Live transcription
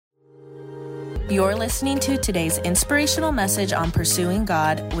You're listening to today's inspirational message on pursuing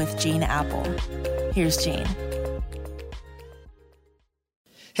God with Gene Apple. Here's Gene.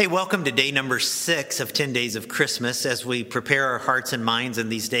 Hey, welcome to day number 6 of 10 Days of Christmas as we prepare our hearts and minds in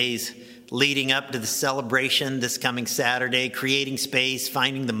these days leading up to the celebration this coming Saturday, creating space,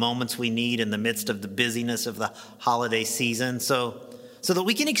 finding the moments we need in the midst of the busyness of the holiday season so that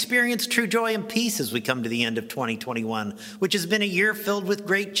we can experience true joy and peace as we come to the end of 2021, which has been a year filled with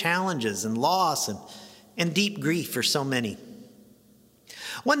great challenges and loss and deep grief for so many.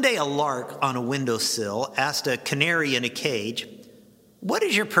 One day, a lark on a windowsill asked a canary in a cage, "What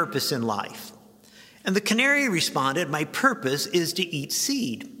is your purpose in life?" And the canary responded, "My purpose is to eat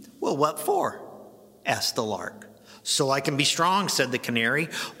seed." "Well, what for?" asked the lark. "So I can be strong," said the canary.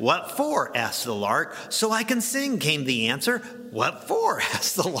 "What for?" asked the lark. "So I can sing," came the answer. "What for?"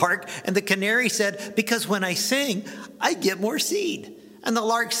 asked the lark. And the canary said, "Because when I sing, I get more seed." And the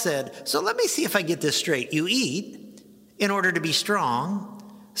lark said, "So let me see if I get this straight. You eat in order to be strong,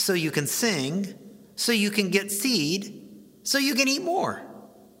 so you can sing, so you can get seed, so you can eat more."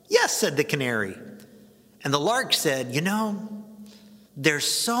 "Yes," said the canary. And the lark said,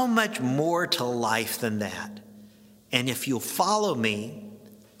 "There's so much more to life than that. And if you'll follow me,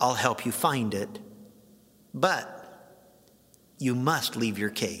 I'll help you find it. But you must leave your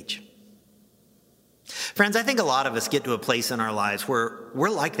cage." Friends, I think a lot of us get to a place in our lives where we're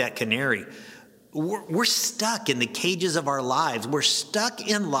like that canary. We're stuck in the cages of our lives. We're stuck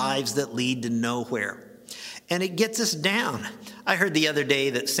in lives that lead to nowhere. And it gets us down. I heard the other day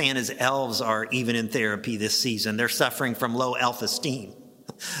that Santa's elves are even in therapy this season. They're suffering from low self-esteem.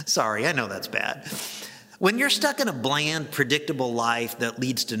 Sorry, I know that's bad. When you're stuck in a bland, predictable life that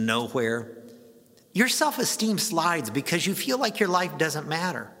leads to nowhere, your self-esteem slides because you feel like your life doesn't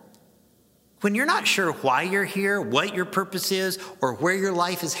matter. When you're not sure why you're here, what your purpose is, or where your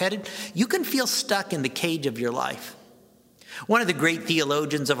life is headed, you can feel stuck in the cage of your life. One of the great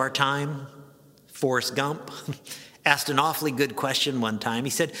theologians of our time, Forrest Gump, asked an awfully good question one time.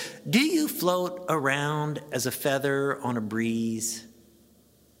 He said, "Do you float around as a feather on a breeze,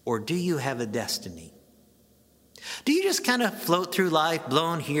 or do you have a destiny? Do you just kind of float through life,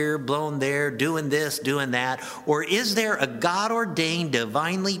 blown here, blown there, doing this, doing that? Or is there a God-ordained,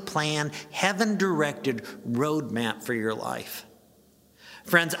 divinely planned, heaven-directed roadmap for your life?"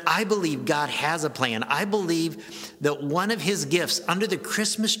 Friends, I believe God has a plan. I believe that one of his gifts under the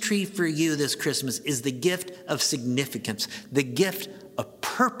Christmas tree for you this Christmas is the gift of significance, the gift of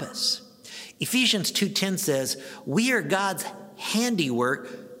purpose. Ephesians 2:10 says, "We are God's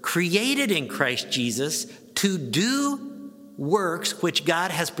handiwork, created in Christ Jesus to do works which God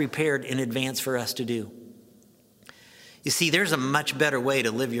has prepared in advance for us to do." You see, there's a much better way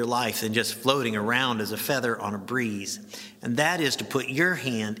to live your life than just floating around as a feather on a breeze. And that is to put your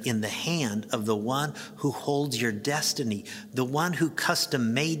hand in the hand of the one who holds your destiny, the one who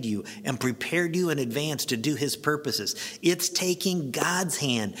custom made you and prepared you in advance to do his purposes. It's taking God's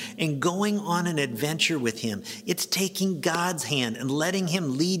hand and going on an adventure with him. It's taking God's hand and letting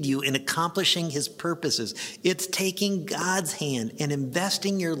him lead you in accomplishing his purposes. It's taking God's hand and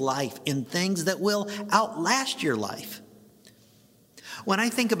investing your life in things that will outlast your life. When I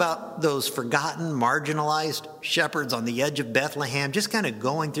think about those forgotten, marginalized shepherds on the edge of Bethlehem, just kind of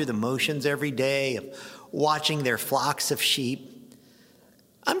going through the motions every day of watching their flocks of sheep,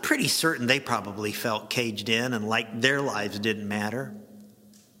 I'm pretty certain they probably felt caged in and like their lives didn't matter.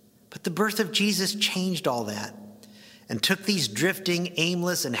 But the birth of Jesus changed all that and took these drifting,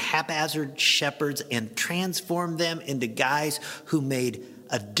 aimless, and haphazard shepherds and transformed them into guys who made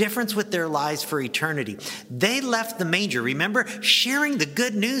a difference with their lives for eternity. They left the manger, remember, sharing the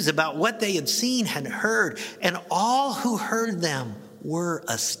good news about what they had seen and heard, and all who heard them were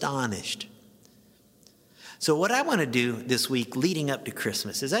astonished. So what I want to do this week leading up to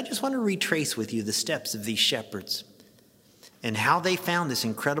Christmas is I just want to retrace with you the steps of these shepherds and how they found this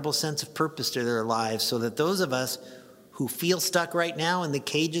incredible sense of purpose to their lives so that those of us who feel stuck right now in the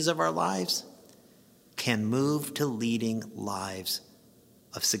cages of our lives can move to leading lives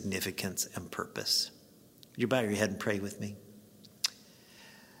of significance and purpose. Would you bow your head and pray with me?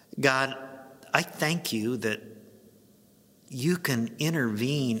 God, I thank you that you can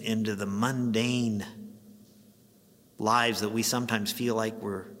intervene into the mundane lives that we sometimes feel like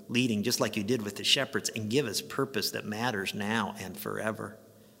we're leading, just like you did with the shepherds, and give us purpose that matters now and forever.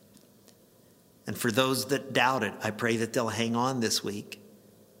 And for those that doubt it, I pray that they'll hang on this week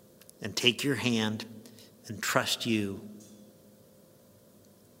and take your hand and trust you,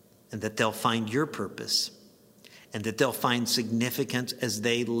 and that they'll find your purpose, and that they'll find significance as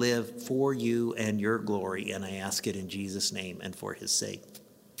they live for you and your glory. And I ask it in Jesus' name and for his sake.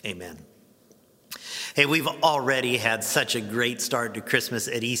 Amen. Hey, we've already had such a great start to Christmas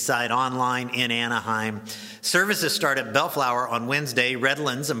at Eastside Online in Anaheim. Services start at Bellflower on Wednesday,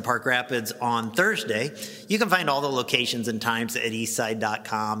 Redlands and Park Rapids on Thursday. You can find all the locations and times at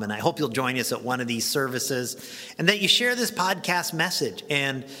eastside.com, and I hope you'll join us at one of these services and that you share this podcast message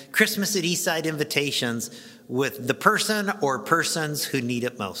and Christmas at Eastside invitations with the person or persons who need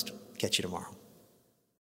it most. Catch you tomorrow.